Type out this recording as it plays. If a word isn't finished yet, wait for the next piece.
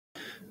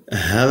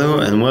Hello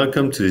and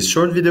welcome to this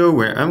short video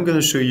where I'm going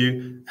to show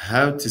you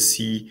how to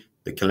see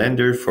the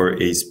calendar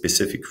for a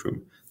specific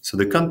room. So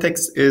the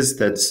context is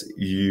that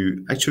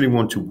you actually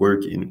want to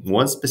work in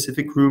one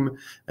specific room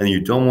and you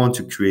don't want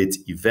to create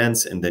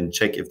events and then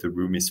check if the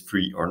room is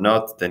free or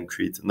not, then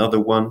create another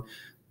one.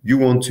 You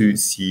want to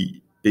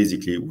see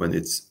basically when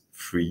it's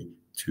free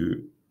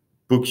to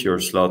book your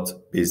slot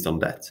based on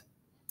that.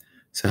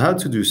 So how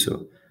to do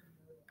so?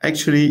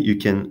 Actually, you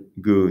can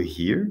go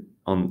here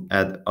on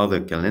add other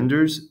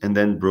calendars and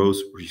then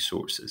browse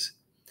resources.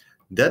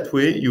 That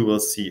way you will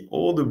see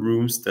all the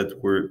rooms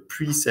that were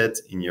preset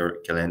in your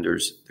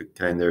calendars, the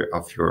calendar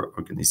of your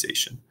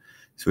organization.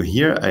 So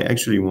here I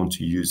actually want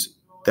to use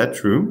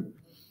that room.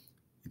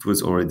 It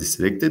was already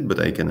selected, but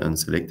I can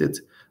unselect it.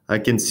 I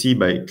can see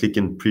by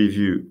clicking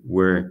preview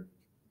where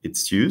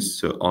it's used,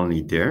 so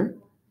only there.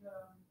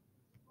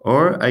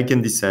 Or I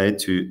can decide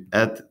to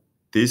add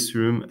this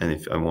room, and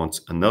if I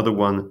want another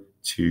one,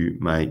 to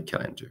my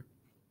calendar.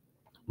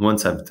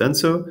 Once I've done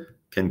so, I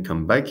can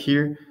come back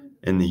here,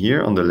 and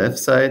here on the left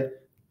side,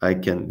 I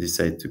can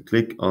decide to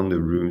click on the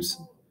rooms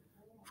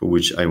for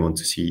which I want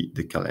to see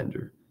the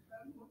calendar.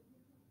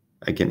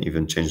 I can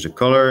even change the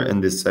color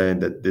and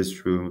decide that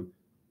this room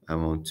I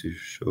want to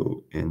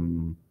show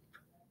in,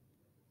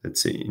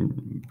 let's say,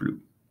 in blue.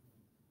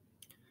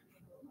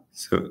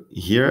 So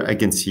here I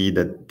can see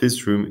that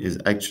this room is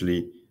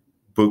actually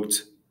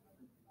booked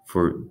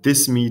for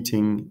this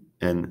meeting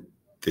and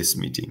this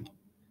meeting.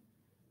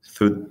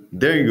 So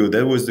there you go.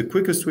 That was the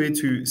quickest way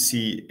to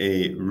see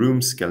a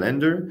room's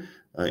calendar.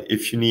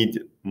 If you need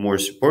more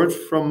support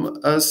from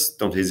us,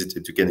 don't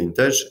hesitate to get in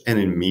touch. And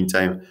in the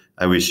meantime,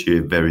 I wish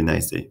you a very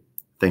nice day.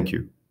 Thank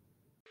you.